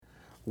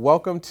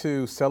Welcome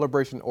to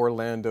Celebration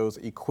Orlando's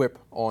Equip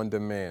on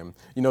Demand.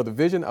 You know, the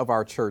vision of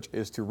our church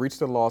is to reach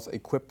the lost,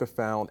 equip the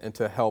found, and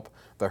to help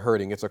the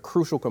hurting. It's a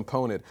crucial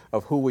component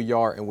of who we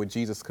are and what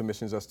Jesus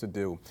commissions us to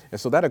do. And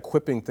so that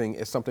equipping thing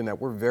is something that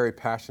we're very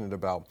passionate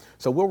about.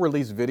 So we'll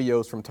release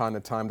videos from time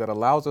to time that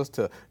allows us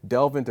to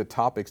delve into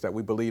topics that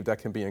we believe that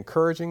can be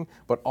encouraging,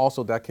 but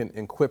also that can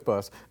equip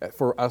us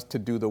for us to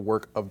do the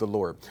work of the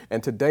Lord.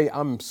 And today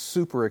I'm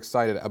super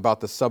excited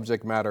about the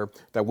subject matter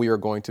that we are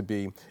going to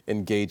be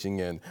engaging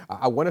in.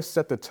 I want to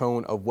set the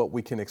tone of what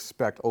we can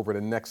expect over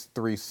the next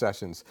 3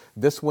 sessions.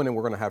 This one, and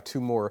we're going to have 2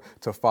 more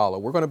to follow.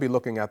 We're going to be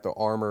looking at the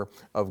armor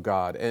of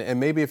God. And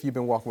maybe if you've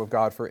been walking with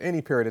God for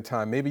any period of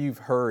time, maybe you've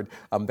heard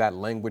that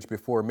language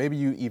before. Maybe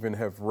you even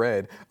have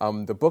read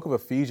the book of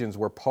Ephesians,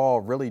 where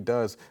Paul really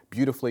does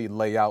beautifully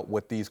lay out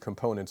what these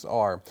components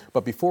are.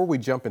 But before we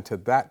jump into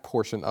that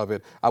portion of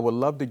it, I would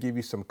love to give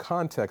you some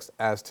context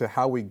as to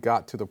how we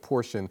got to the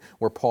portion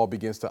where Paul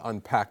begins to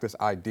unpack this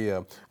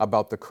idea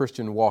about the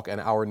Christian walk and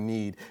our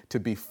need to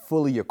be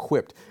fully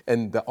equipped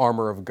in the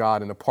armor of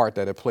God and the part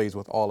that it plays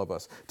with all of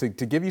us. To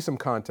give you some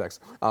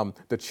context,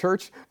 the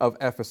church of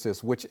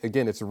Ephesus, which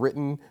again, it's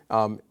written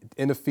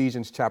in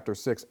Ephesians chapter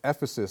 6,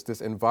 Ephesus,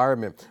 this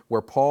environment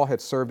where Paul had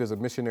served as a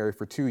missionary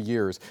for 2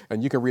 years,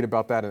 and you can read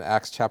about that in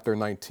Acts chapter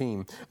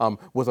 19,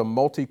 was a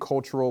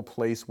multicultural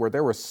place where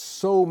there were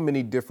so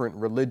many different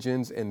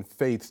religions and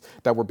faiths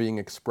that were being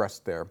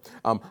expressed there.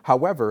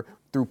 However,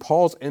 through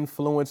Paul's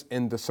influence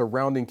in the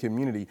surrounding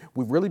community,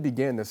 we really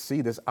began to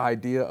see this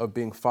idea of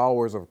being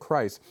followers of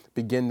Christ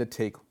begin to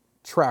take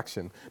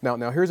traction.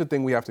 Now here's the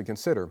thing we have to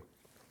consider.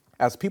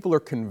 As people are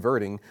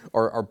converting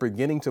or are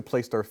beginning to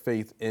place their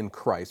faith in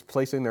Christ,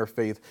 placing their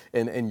faith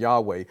in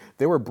Yahweh,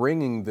 they were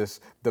bringing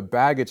the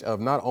baggage of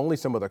not only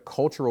some of the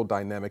cultural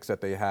dynamics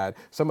that they had,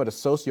 some of the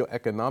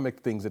socioeconomic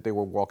things that they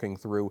were walking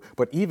through,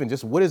 but even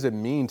just what does it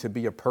mean to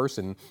be a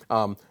person,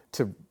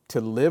 to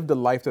live the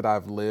life that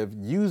I've lived,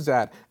 use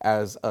that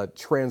as a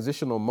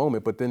transitional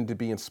moment, but then to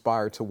be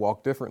inspired to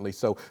walk differently.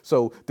 So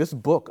this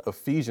book,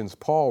 Ephesians,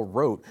 Paul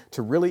wrote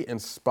to really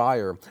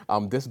inspire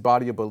this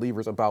body of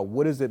believers about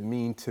what does it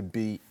mean to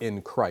be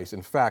in Christ.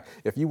 In fact,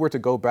 if you were to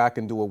go back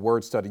and do a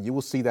word study, you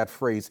will see that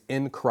phrase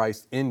in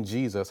Christ, in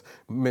Jesus,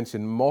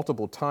 mentioned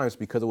multiple times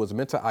because it was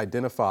meant to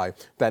identify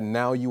that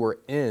now you are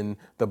in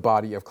the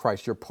body of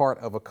Christ. You're part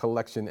of a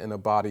collection in a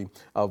body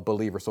of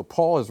believers. So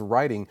Paul is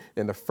writing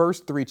in the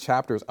first 3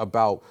 chapters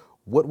about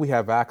what we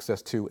have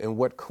access to and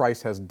what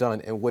Christ has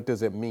done and what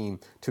does it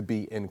mean to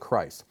be in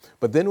Christ.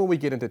 But then when we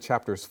get into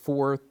chapters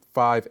 4,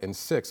 5, and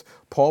 6,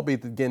 Paul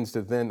begins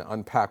to then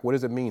unpack what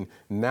does it mean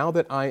now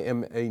that I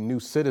am a new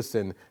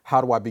citizen, how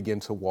do I begin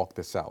to walk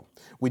this out?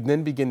 We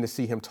then begin to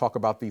see him talk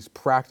about these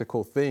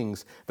practical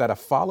things that a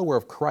follower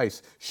of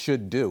Christ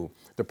should do,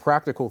 the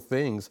practical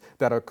things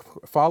that a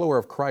follower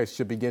of Christ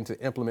should begin to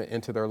implement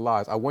into their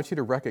lives. I want you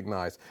to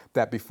recognize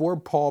that before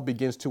Paul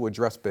begins to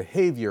address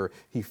behavior,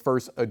 he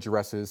first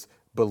addresses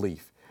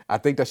belief. I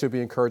think that should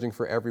be encouraging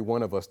for every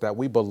one of us, that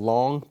we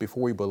belong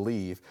before we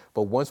believe.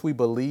 But once we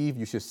believe,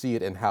 you should see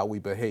it in how we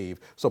behave.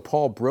 So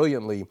Paul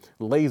brilliantly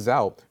lays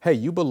out, hey,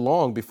 you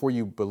belong before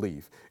you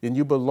believe. And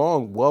you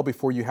belong well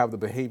before you have the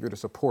behavior to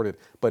support it.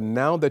 But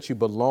now that you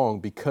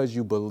belong because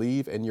you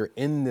believe and you're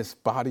in this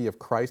body of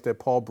Christ that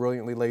Paul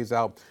brilliantly lays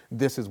out,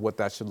 this is what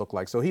that should look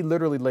like. So he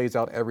literally lays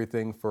out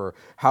everything for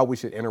how we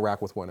should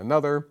interact with one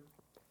another.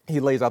 He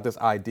lays out this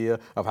idea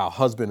of how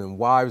husband and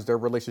wives, their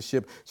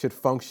relationship should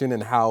function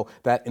and how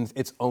that in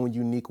its own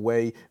unique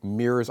way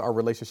mirrors our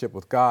relationship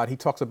with God. He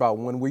talks about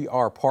when we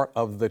are part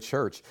of the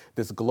church,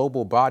 this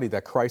global body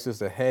that Christ is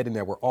the head and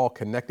that we're all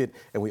connected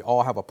and we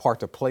all have a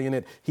part to play in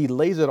it. He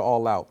lays it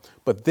all out.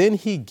 But then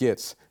he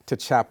gets to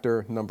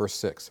chapter number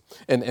 6.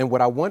 And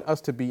what I want us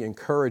to be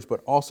encouraged,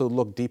 but also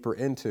look deeper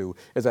into,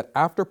 is that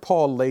after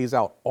Paul lays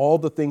out all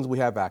the things we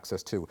have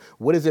access to,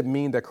 what does it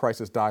mean that Christ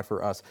has died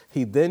for us?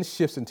 He then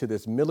shifts into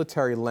this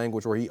military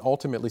language where he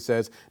ultimately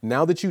says,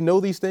 now that you know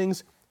these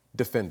things,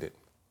 defend it.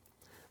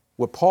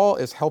 What Paul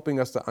is helping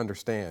us to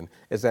understand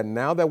is that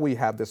now that we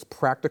have this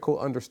practical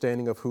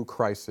understanding of who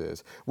Christ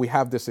is, we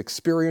have this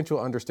experiential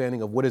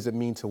understanding of what does it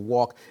mean to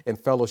walk in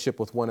fellowship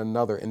with one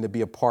another and to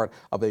be a part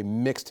of a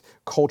mixed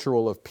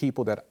cultural of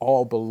people that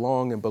all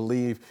belong and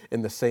believe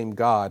in the same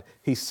God.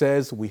 He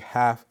says we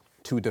have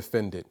to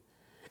defend it.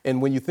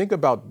 And when you think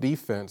about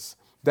defense,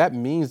 that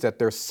means that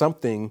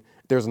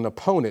there's an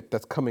opponent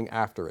that's coming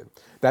after it.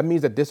 That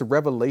means that this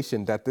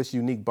revelation that this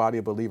unique body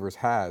of believers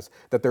has,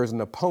 that there's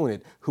an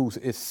opponent who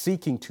is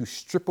seeking to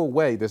strip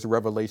away this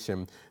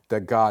revelation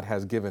that God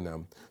has given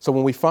them. So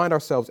when we find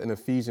ourselves in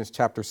Ephesians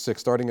chapter 6,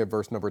 starting at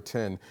verse number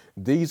 10,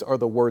 these are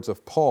the words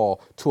of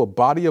Paul to a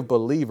body of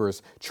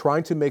believers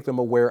trying to make them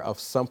aware of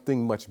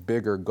something much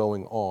bigger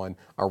going on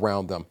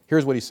around them.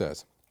 Here's what he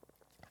says.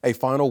 A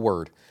final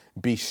word,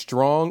 be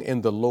strong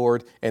in the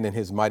Lord and in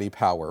his mighty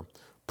power.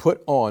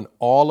 Put on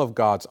all of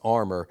God's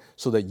armor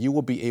so that you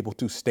will be able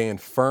to stand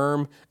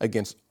firm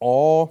against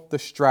all the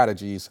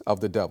strategies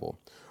of the devil.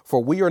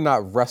 For we are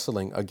not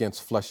wrestling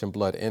against flesh and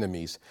blood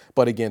enemies,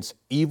 but against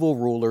evil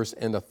rulers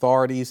and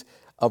authorities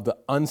of the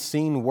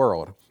unseen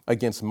world,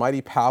 against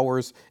mighty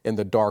powers in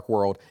the dark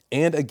world,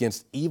 and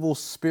against evil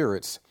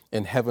spirits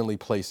in heavenly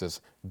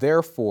places.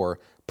 Therefore,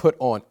 put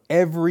on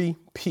every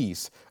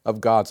piece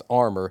of God's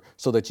armor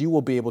so that you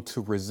will be able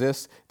to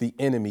resist the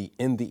enemy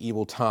in the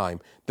evil time.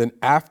 Then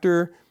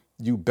after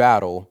you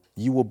battle,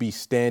 you will be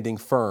standing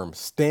firm.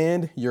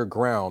 Stand your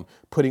ground,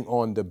 putting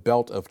on the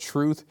belt of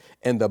truth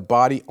and the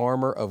body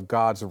armor of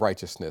God's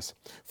righteousness.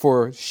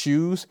 For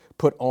shoes,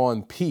 put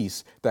on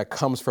peace that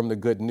comes from the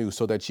good news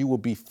so that you will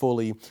be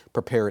fully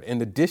prepared.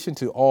 In addition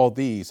to all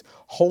these,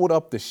 hold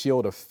up the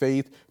shield of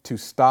faith to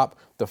stop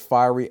the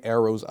fiery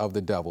arrows of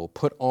the devil.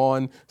 Put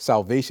on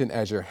salvation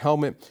as your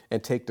helmet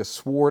and take the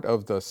sword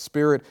of the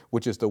Spirit,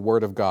 which is the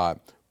word of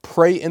God.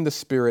 Pray in the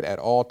Spirit at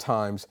all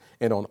times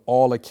and on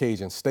all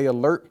occasions. Stay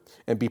alert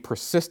and be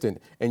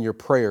persistent in your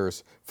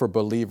prayers for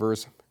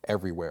believers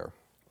everywhere.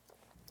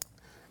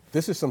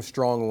 This is some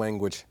strong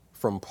language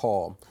from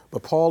Paul,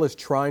 but Paul is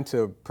trying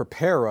to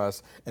prepare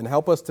us and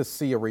help us to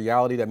see a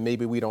reality that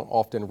maybe we don't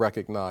often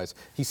recognize.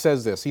 He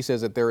says this, he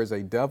says that there is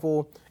a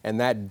devil and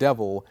that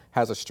devil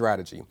has a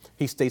strategy.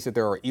 He states that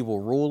there are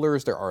evil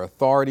rulers, there are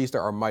authorities,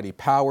 there are mighty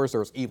powers,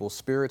 there's evil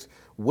spirits.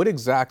 What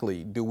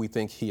exactly do we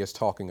think he is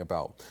talking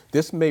about?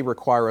 This may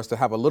require us to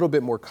have a little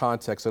bit more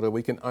context so that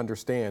we can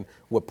understand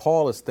what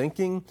Paul is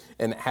thinking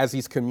and as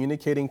he's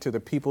communicating to the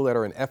people that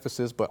are in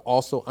Ephesus, but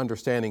also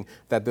understanding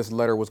that this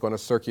letter was going to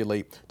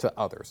circulate to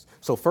others.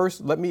 So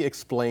first, let me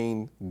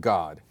explain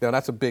God. Now,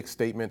 that's a big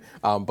statement,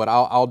 but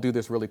I'll do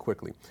this really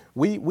quickly.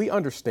 We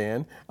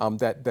understand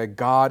that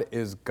God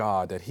is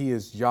God, that he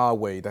is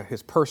Yahweh, that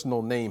his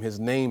personal name, his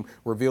name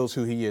reveals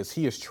who he is.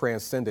 He is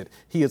transcendent.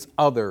 He is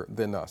other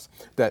than us.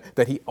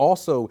 That he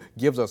also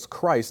gives us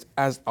Christ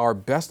as our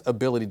best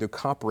ability to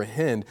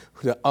comprehend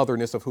the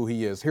otherness of who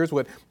he is. Here's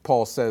what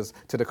Paul says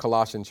to the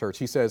Colossian church.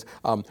 He says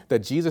that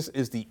Jesus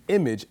is the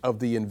image of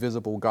the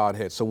invisible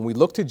Godhead. So when we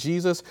look to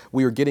Jesus,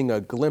 we are getting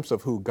a glimpse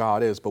of who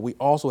God is, but we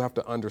also have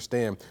to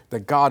understand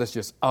that God is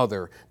just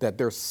other, that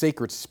there's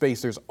sacred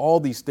space. There's all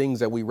these things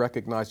that we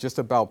recognize just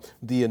about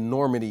the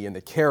enormity and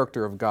the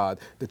character of God,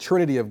 the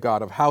Trinity of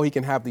God, of how he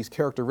can have these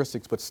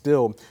characteristics but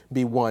still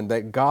be one,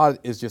 that God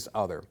is just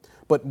other.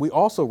 But we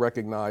also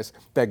recognize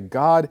that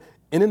God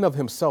in and of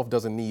himself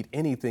doesn't need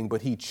anything,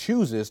 but he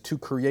chooses to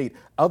create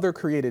other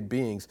created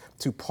beings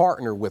to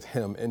partner with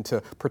him and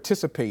to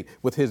participate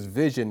with his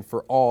vision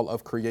for all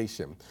of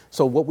creation.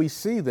 So what we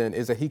see then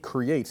is that he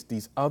creates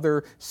these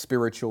other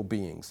spiritual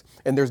beings.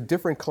 And there's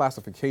different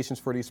classifications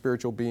for these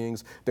spiritual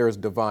beings. There's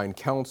divine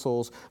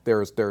councils,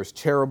 there's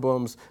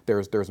cherubims,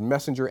 there's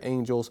messenger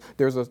angels.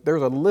 There's a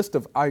list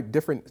of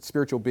different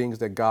spiritual beings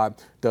that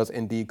God does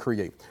indeed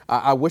create.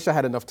 I wish I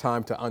had enough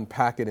time to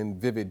unpack it in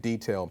vivid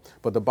detail,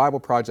 but the Bible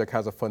Project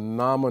has a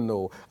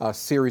phenomenal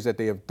series that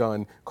they have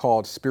done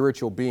called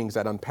Spiritual Beings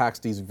that unpacks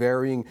these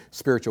varying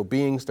spiritual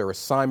beings, their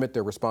assignment,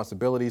 their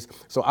responsibilities.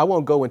 So I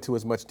won't go into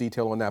as much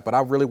detail on that, but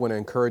I really want to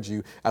encourage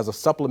you as a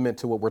supplement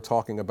to what we're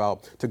talking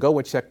about to go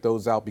and check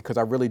those out because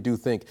I really do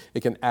think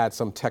it can add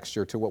some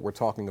texture to what we're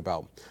talking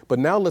about. But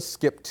now let's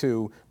skip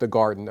to the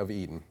Garden of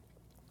Eden.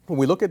 When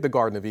we look at the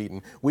Garden of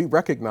Eden, we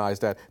recognize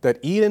that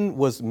Eden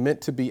was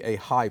meant to be a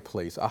high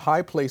place. A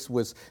high place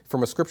was,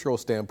 from a scriptural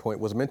standpoint,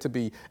 was meant to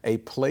be a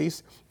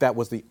place that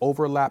was the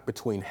overlap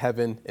between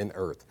heaven and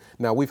earth.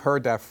 Now, we've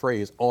heard that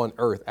phrase, on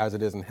earth as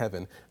it is in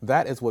heaven.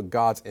 That is what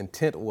God's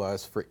intent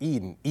was for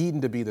Eden.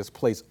 Eden to be this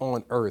place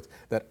on earth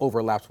that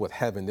overlaps with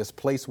heaven, this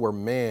place where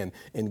man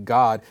and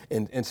God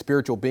and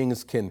spiritual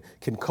beings can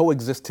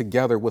coexist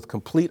together with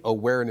complete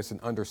awareness and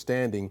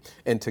understanding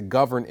and to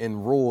govern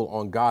and rule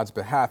on God's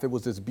behalf. It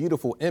was this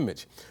beautiful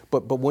image.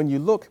 But when you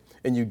look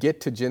and you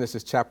get to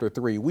Genesis chapter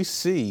 3, we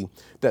see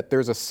that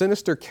there's a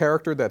sinister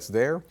character that's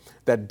there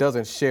that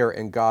doesn't share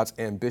in God's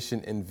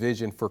ambition and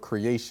vision for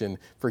creation,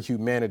 for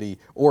humanity,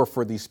 or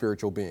for these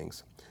spiritual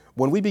beings.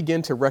 When we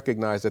begin to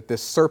recognize that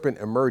this serpent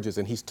emerges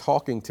and he's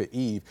talking to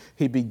Eve,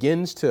 he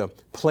begins to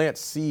plant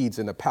seeds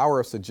in the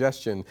power of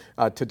suggestion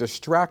to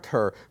distract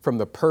her from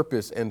the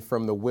purpose and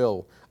from the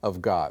will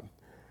of God.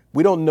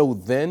 We don't know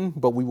then,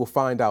 but we will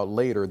find out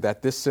later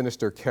that this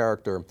sinister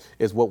character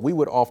is what we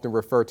would often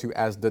refer to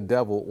as the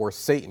devil or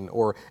Satan,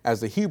 or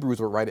as the Hebrews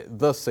would write it,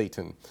 the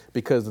Satan,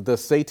 because the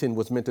Satan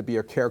was meant to be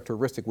a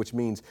characteristic, which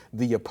means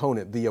the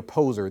opponent, the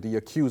opposer, the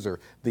accuser,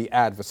 the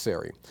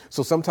adversary.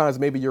 So sometimes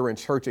maybe you're in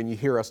church and you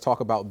hear us talk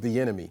about the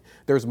enemy.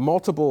 There's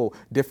multiple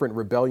different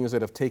rebellions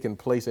that have taken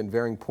place in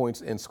varying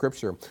points in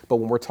Scripture. But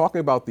when we're talking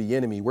about the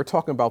enemy, we're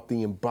talking about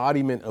the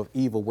embodiment of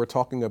evil. We're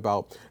talking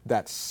about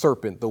that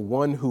serpent, the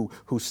one who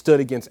stood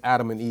against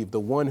Adam and Eve, the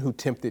one who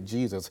tempted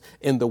Jesus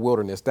in the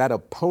wilderness, that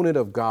opponent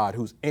of God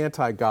who's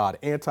anti-God,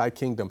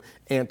 anti-kingdom,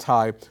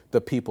 anti the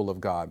people of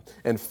God.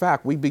 In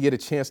fact, we get a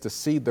chance to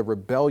see the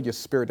rebellious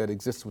spirit that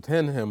exists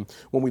within him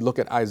when we look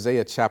at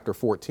Isaiah chapter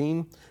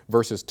 14,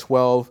 verses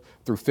 12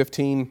 through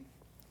 15.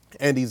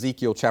 and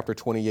Ezekiel chapter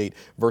 28,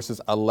 verses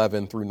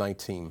 11 through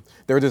 19.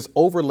 There's this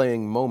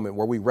overlaying moment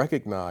where we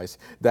recognize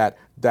that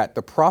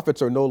the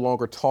prophets are no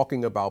longer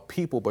talking about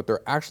people, but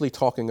they're actually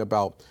talking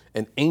about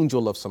an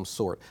angel of some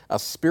sort, a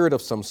spirit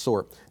of some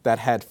sort that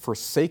had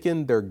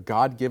forsaken their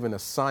God-given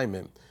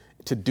assignment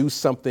to do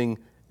something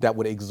that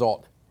would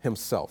exalt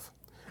himself.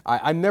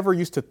 I never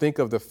used to think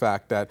of the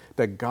fact that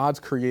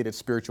God's created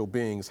spiritual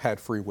beings had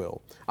free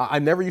will. I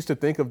never used to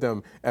think of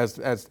them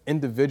as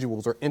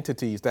individuals or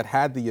entities that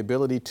had the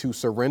ability to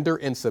surrender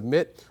and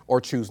submit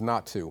or choose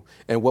not to.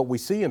 And what we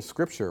see in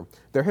Scripture,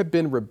 there have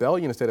been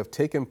rebellions that have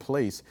taken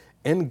place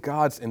in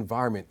God's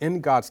environment, in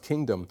God's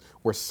kingdom,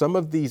 where some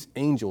of these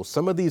angels,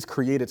 some of these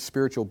created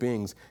spiritual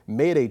beings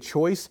made a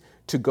choice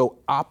to go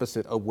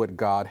opposite of what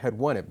God had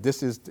wanted.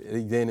 This is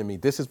the enemy.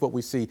 This is what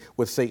we see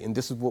with Satan.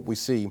 This is what we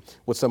see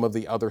with some of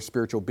the other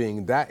spiritual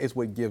beings. That is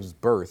what gives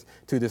birth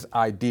to this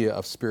idea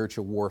of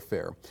spiritual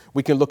warfare.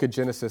 We can look at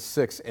Genesis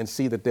 6 and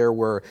see that there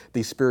were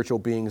these spiritual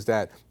beings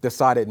that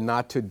decided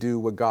not to do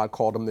what God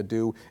called them to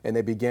do, and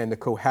they began to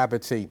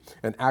cohabitate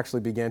and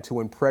actually began to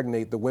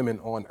impregnate the women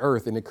on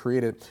earth, and it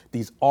created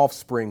these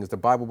offsprings. The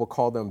Bible will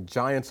call them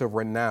giants of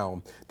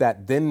renown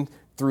that then,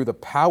 through the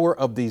power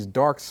of these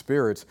dark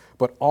spirits,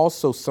 but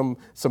also some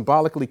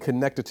symbolically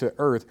connected to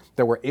earth,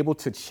 that were able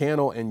to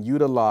channel and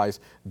utilize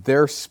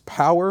their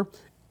power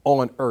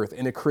on earth.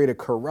 And it created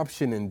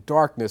corruption and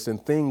darkness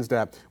and things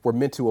that were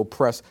meant to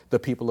oppress the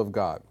people of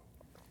God.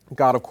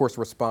 God, of course,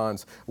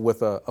 responds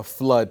with a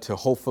flood to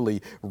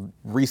hopefully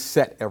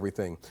reset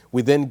everything.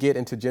 We then get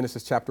into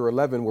Genesis chapter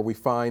 11, where we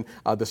find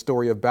the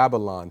story of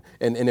Babylon.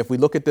 And if we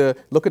look at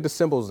the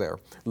symbols there,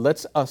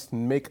 let's us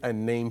make a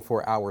name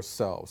for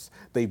ourselves.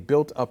 They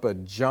built up a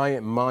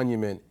giant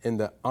monument in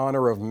the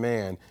honor of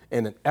man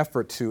in an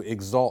effort to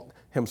exalt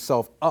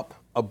himself up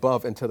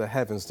above into the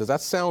heavens. Does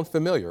that sound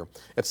familiar?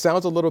 It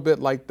sounds a little bit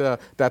like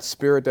that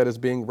spirit that is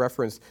being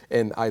referenced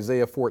in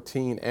Isaiah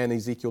 14 and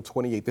Ezekiel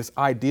 28, this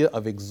idea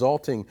of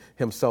exalting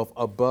himself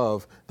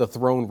above the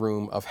throne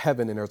room of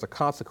heaven, and there's a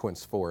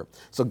consequence for it.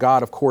 So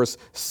God, of course,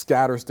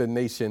 scatters the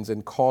nations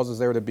and causes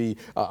there to be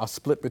a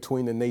split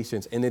between the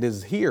nations. And it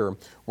is here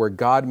where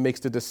God makes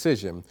the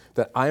decision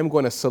that I am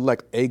going to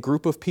select a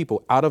group of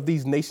people out of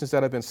these nations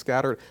that have been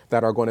scattered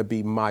that are going to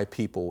be my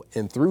people.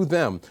 And through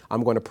them,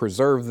 I'm going to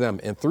preserve them.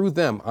 And through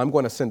them, I'm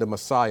going to send a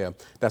Messiah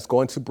that's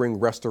going to bring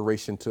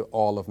restoration to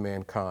all of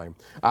mankind.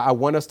 I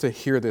want us to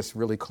hear this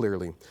really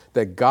clearly,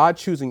 that God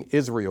choosing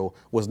Israel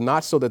was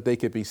not so that they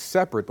could be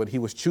separate, but he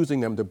was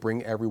choosing them to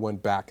bring everyone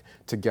back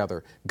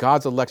together.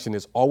 God's election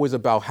is always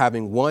about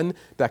having one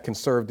that can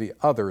serve the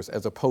others,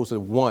 as opposed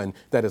to one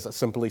that is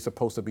simply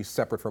supposed to be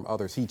separate from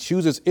others. He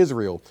chooses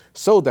Israel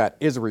so that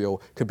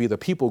Israel could be the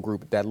people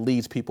group that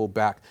leads people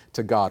back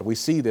to God. We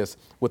see this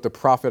with the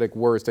prophetic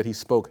words that he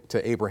spoke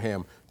to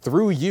Abraham.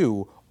 Through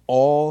you,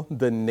 all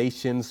the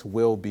nations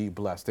will be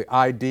blessed. The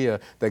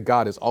idea that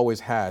God has always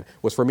had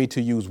was for me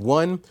to use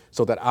one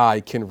so that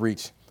I can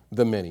reach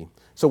the many.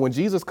 So when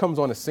Jesus comes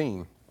on the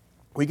scene,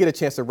 we get a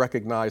chance to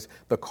recognize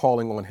the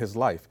calling on his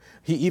life.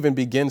 He even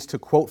begins to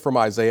quote from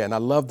Isaiah, and I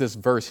love this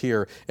verse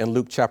here in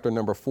Luke chapter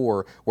number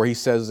 4, where he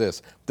says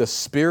this: "The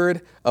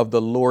Spirit of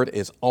the Lord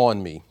is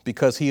on me,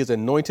 because he has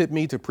anointed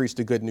me to preach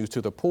the good news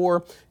to the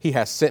poor. He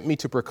has sent me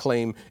to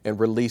proclaim and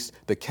release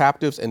the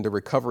captives and the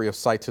recovery of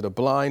sight to the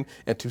blind,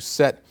 and to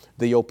set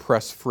the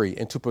oppressed free,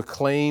 and to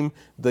proclaim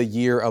the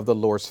year of the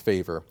Lord's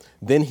favor."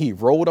 Then he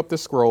rolled up the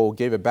scroll,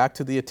 gave it back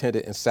to the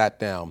attendant, and sat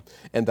down.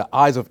 And the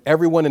eyes of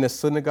everyone in the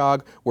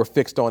synagogue were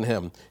fixed on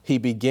him. He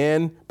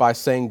began by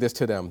saying this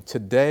to them: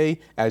 "Today,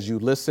 as you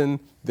listen,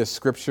 this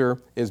scripture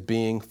is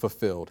being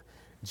fulfilled."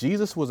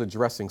 Jesus was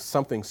addressing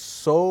something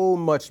so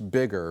much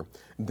bigger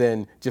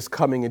than just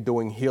coming and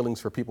doing healings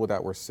for people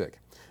that were sick.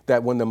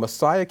 That when the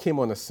Messiah came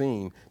on the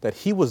scene, that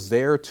he was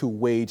there to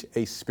wage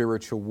a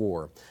spiritual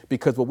war.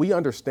 Because what we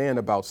understand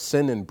about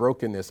sin and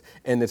brokenness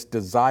and its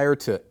desire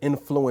to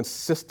influence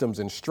systems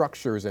and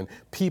structures and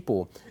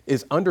people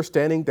is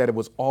understanding that it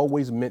was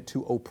always meant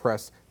to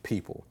oppress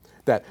people.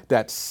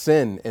 That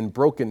sin and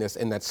brokenness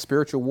and that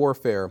spiritual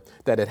warfare,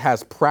 that it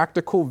has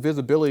practical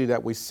visibility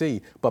that we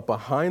see, but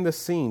behind the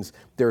scenes,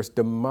 there's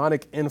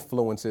demonic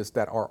influences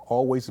that are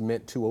always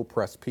meant to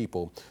oppress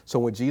people. So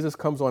when Jesus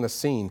comes on a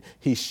scene,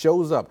 he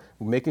shows up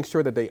making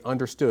sure that they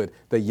understood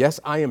that, yes,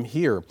 I am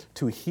here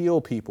to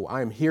heal people.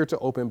 I am here to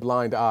open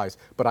blind eyes,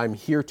 but I'm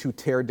here to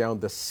tear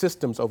down the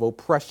systems of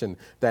oppression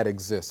that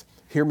exist.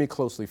 Hear me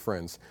closely,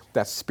 friends,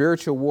 that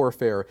spiritual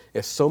warfare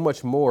is so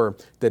much more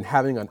than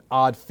having an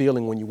odd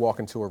feeling when you walk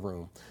into a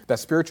room. That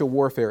spiritual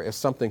warfare is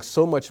something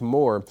so much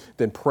more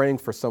than praying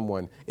for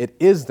someone. It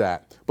is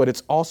that, but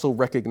it's also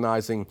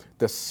recognizing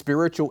the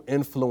spiritual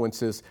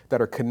influences that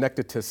are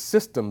connected to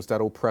systems that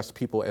oppress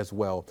people as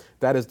well.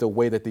 That is the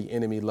way that the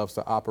enemy loves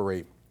to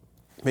operate.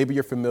 Maybe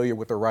you're familiar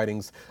with the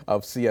writings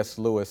of C.S.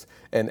 Lewis.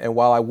 And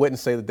while I wouldn't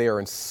say that they are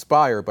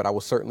inspired, but I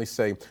will certainly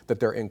say that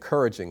they're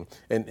encouraging.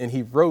 And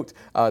he wrote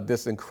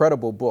this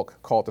incredible book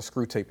called The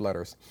Screwtape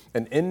Letters.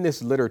 And in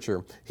this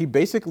literature, he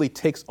basically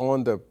takes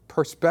on the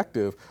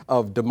perspective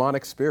of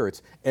demonic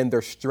spirits and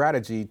their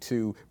strategy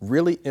to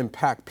really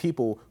impact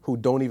people who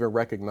don't even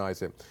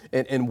recognize it.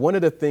 And one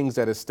of the things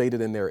that is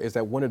stated in there is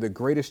that one of the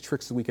greatest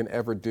tricks we can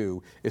ever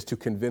do is to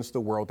convince the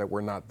world that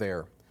we're not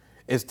there.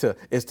 Is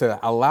to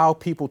allow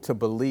people to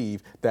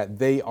believe that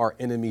they are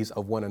enemies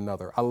of one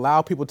another.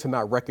 Allow people to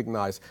not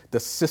recognize the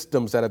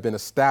systems that have been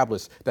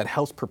established that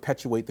helps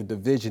perpetuate the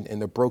division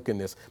and the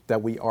brokenness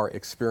that we are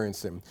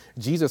experiencing.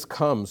 Jesus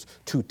comes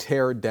to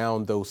tear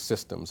down those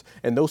systems.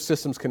 And those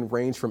systems can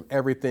range from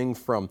everything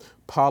from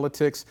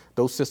politics.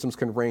 Those systems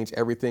can range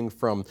everything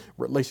from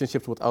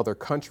relationships with other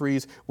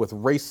countries, with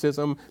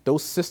racism.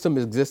 Those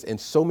systems exist in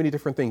so many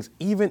different things.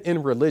 Even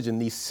in religion,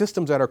 these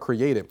systems that are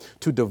created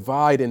to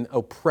divide and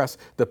oppress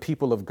the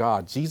people of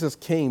God. Jesus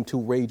came to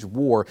wage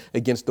war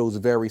against those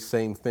very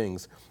same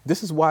things.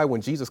 This is why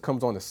when Jesus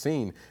comes on the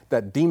scene,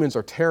 that demons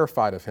are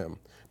terrified of him.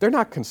 They're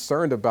not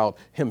concerned about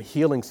him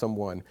healing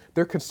someone.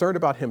 They're concerned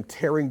about him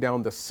tearing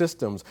down the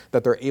systems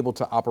that they're able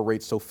to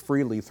operate so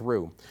freely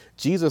through.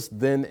 Jesus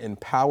then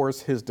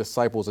empowers his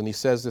disciples, and he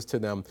says this to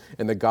them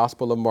in the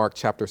Gospel of Mark,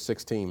 chapter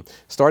 16.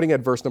 Starting at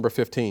verse number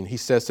 15, he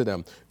says to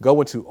them, "Go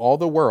into all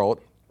the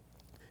world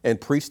and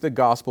preach the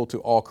gospel to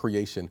all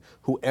creation.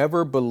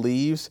 Whoever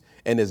believes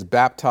and is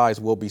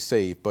baptized will be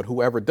saved, but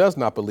whoever does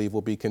not believe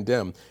will be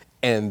condemned.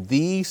 And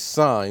these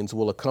signs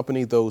will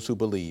accompany those who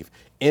believe.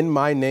 In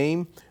my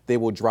name, they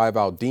will drive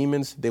out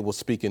demons. They will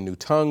speak in new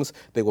tongues.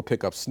 They will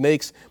pick up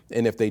snakes.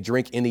 And if they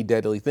drink any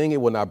deadly thing, it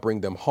will not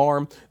bring them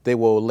harm. They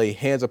will lay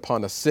hands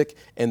upon the sick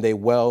and they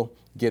will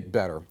get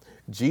better."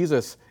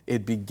 Jesus,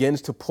 it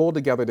begins to pull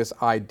together this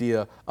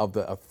idea of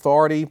the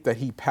authority that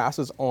he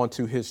passes on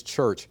to his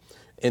church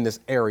in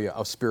this area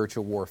of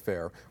spiritual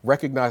warfare,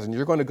 recognizing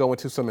you're going to go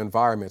into some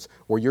environments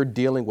where you're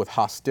dealing with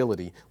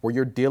hostility, where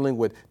you're dealing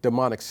with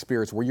demonic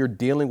spirits, where you're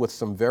dealing with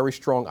some very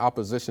strong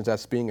oppositions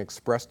that's being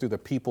expressed through the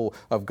people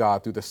of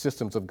God, through the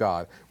systems of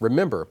God.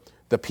 Remember,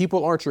 the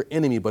people aren't your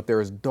enemy, but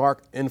there's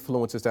dark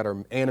influences that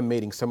are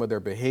animating some of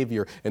their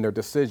behavior and their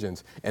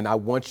decisions. And I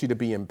want you to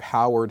be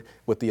empowered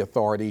with the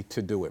authority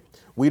to do it.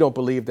 We don't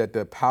believe that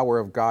the power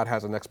of God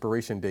has an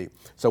expiration date.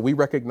 So we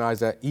recognize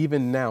that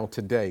even now,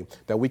 today,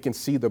 that we can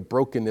see the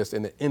brokenness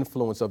and the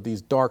influence of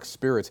these dark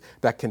spirits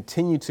that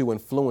continue to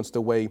influence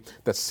the way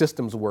that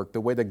systems work,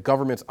 the way that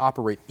governments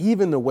operate,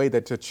 even the way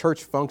that the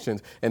church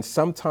functions. And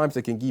sometimes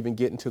it can even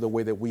get into the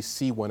way that we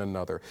see one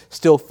another,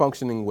 still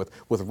functioning with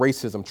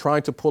racism,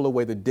 trying to pull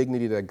away the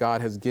dignity that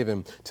God has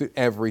given to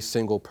every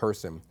single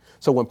person.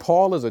 So when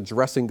Paul is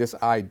addressing this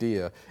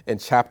idea in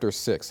chapter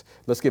 6,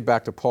 let's get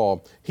back to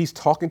Paul. He's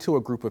talking to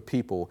a group of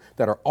people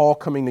that are all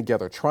coming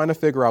together, trying to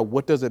figure out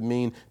what does it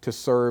mean to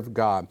serve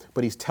God.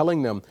 But he's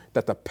telling them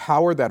that the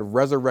power that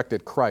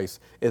resurrected Christ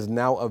is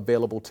now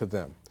available to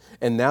them.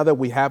 And now that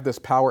we have this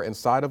power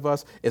inside of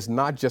us, it's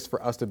not just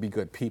for us to be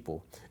good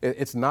people.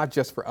 It's not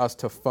just for us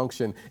to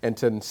function and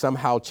to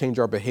somehow change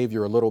our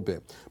behavior a little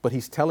bit. But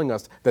he's telling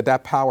us that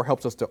that power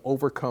helps us to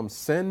overcome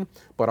sin,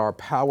 but our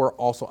power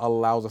also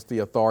allows us the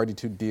authority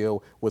to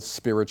deal with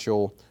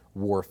spiritual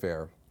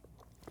warfare.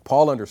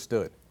 Paul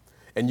understood.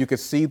 And you can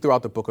see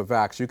throughout the book of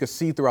Acts, you can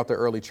see throughout the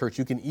early church,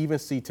 you can even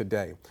see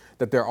today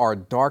that there are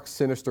dark,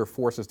 sinister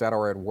forces that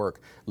are at work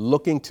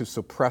looking to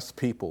suppress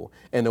people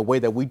in a way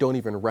that we don't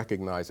even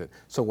recognize it.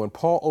 So when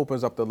Paul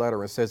opens up the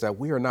letter and says that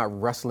we are not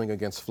wrestling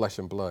against flesh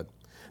and blood,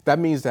 that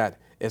means that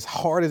as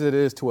hard as it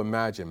is to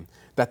imagine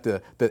that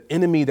the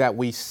enemy that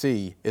we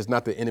see is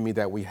not the enemy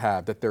that we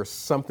have, that there's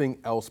something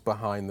else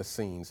behind the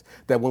scenes,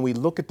 that when we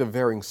look at the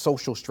varying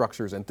social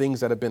structures and things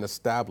that have been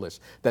established,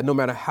 that no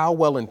matter how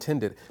well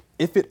intended,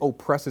 if it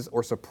oppresses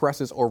or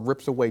suppresses or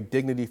rips away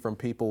dignity from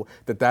people,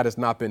 that has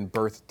not been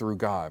birthed through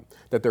God,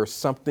 that there's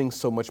something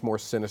so much more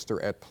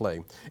sinister at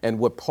play. And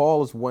what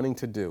Paul is wanting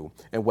to do,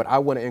 and what I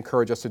want to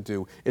encourage us to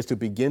do, is to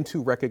begin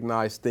to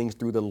recognize things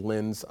through the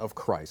lens of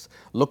Christ.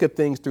 Look at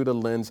things through the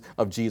lens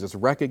of Jesus,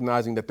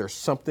 recognizing that there's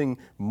something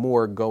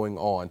more going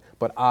on,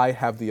 but I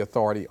have the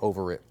authority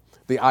over it.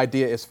 The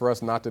idea is for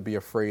us not to be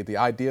afraid. The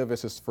idea of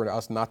this is for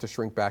us not to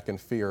shrink back in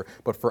fear,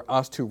 but for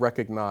us to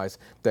recognize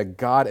that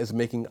God is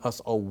making us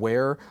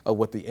aware of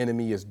what the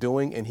enemy is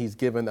doing, and he's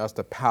given us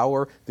the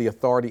power, the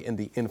authority, and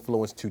the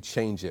influence to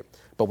change it.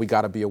 But we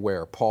got to be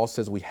aware. Paul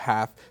says we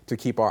have to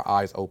keep our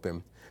eyes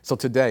open. So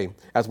today,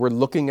 as we're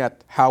looking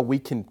at how we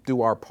can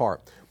do our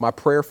part, my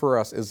prayer for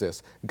us is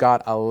this: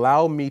 God,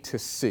 allow me to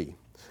see.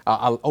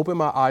 I'll open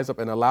my eyes up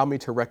and allow me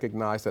to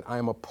recognize that I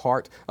am a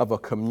part of a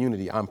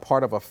community. I'm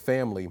part of a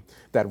family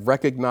that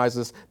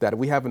recognizes that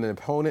we have an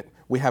opponent,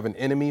 we have an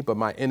enemy, but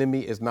my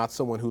enemy is not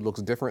someone who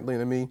looks differently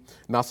than me,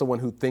 not someone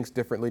who thinks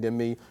differently than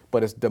me,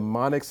 but it's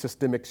demonic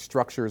systemic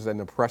structures and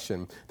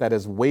oppression that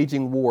is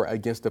waging war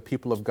against the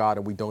people of God,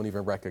 and we don't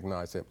even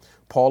recognize it.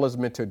 Paul is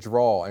meant to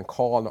draw and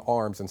call on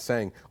arms and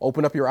saying,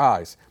 open up your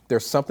eyes.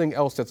 There's something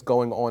else that's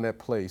going on at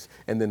place.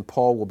 And then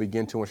Paul will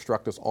begin to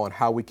instruct us on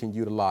how we can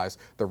utilize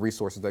the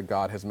resources that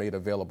God has made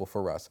available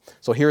for us.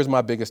 So here's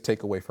my biggest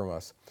takeaway from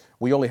us.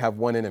 We only have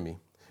one enemy.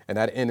 And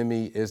that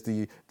enemy is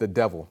the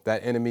devil.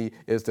 That enemy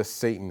is the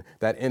Satan.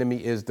 That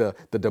enemy is the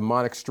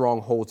demonic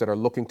strongholds that are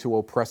looking to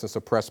oppress and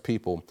suppress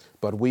people.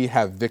 But we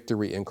have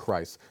victory in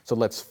Christ. So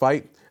let's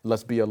fight,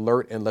 let's be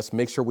alert, and let's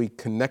make sure we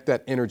connect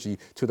that energy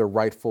to the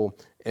rightful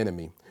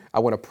enemy. I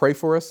want to pray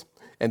for us,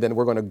 and then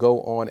we're going to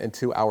go on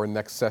into our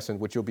next session,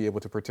 which you'll be able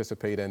to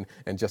participate in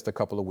just a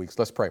couple of weeks.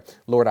 Let's pray.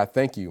 Lord, I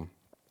thank you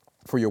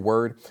for your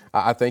word.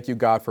 I thank you,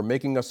 God, for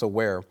making us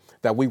aware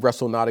that we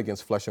wrestle not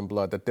against flesh and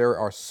blood, that there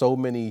are so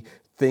many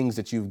things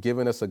that you've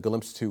given us a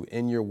glimpse to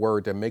in your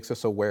word that makes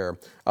us aware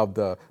of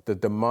the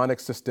demonic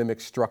systemic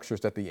structures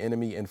that the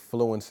enemy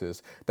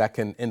influences that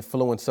can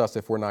influence us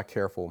if we're not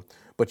careful.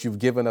 But you've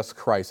given us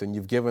Christ, and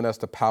you've given us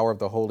the power of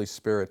the Holy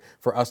Spirit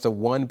for us to,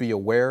 one, be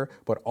aware,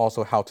 but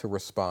also how to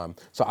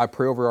respond. So I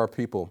pray over our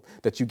people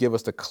that you give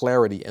us the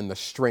clarity and the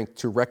strength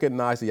to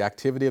recognize the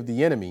activity of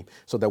the enemy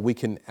so that we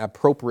can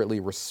appropriately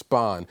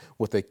respond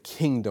with a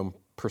kingdom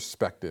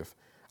perspective.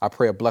 I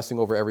pray a blessing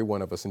over every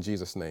one of us in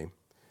Jesus' name.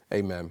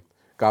 Amen.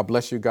 God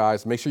bless you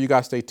guys. Make sure you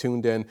guys stay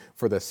tuned in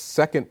for the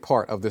second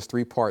part of this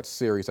 3-part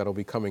series that'll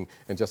be coming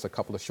in just a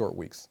couple of short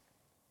weeks.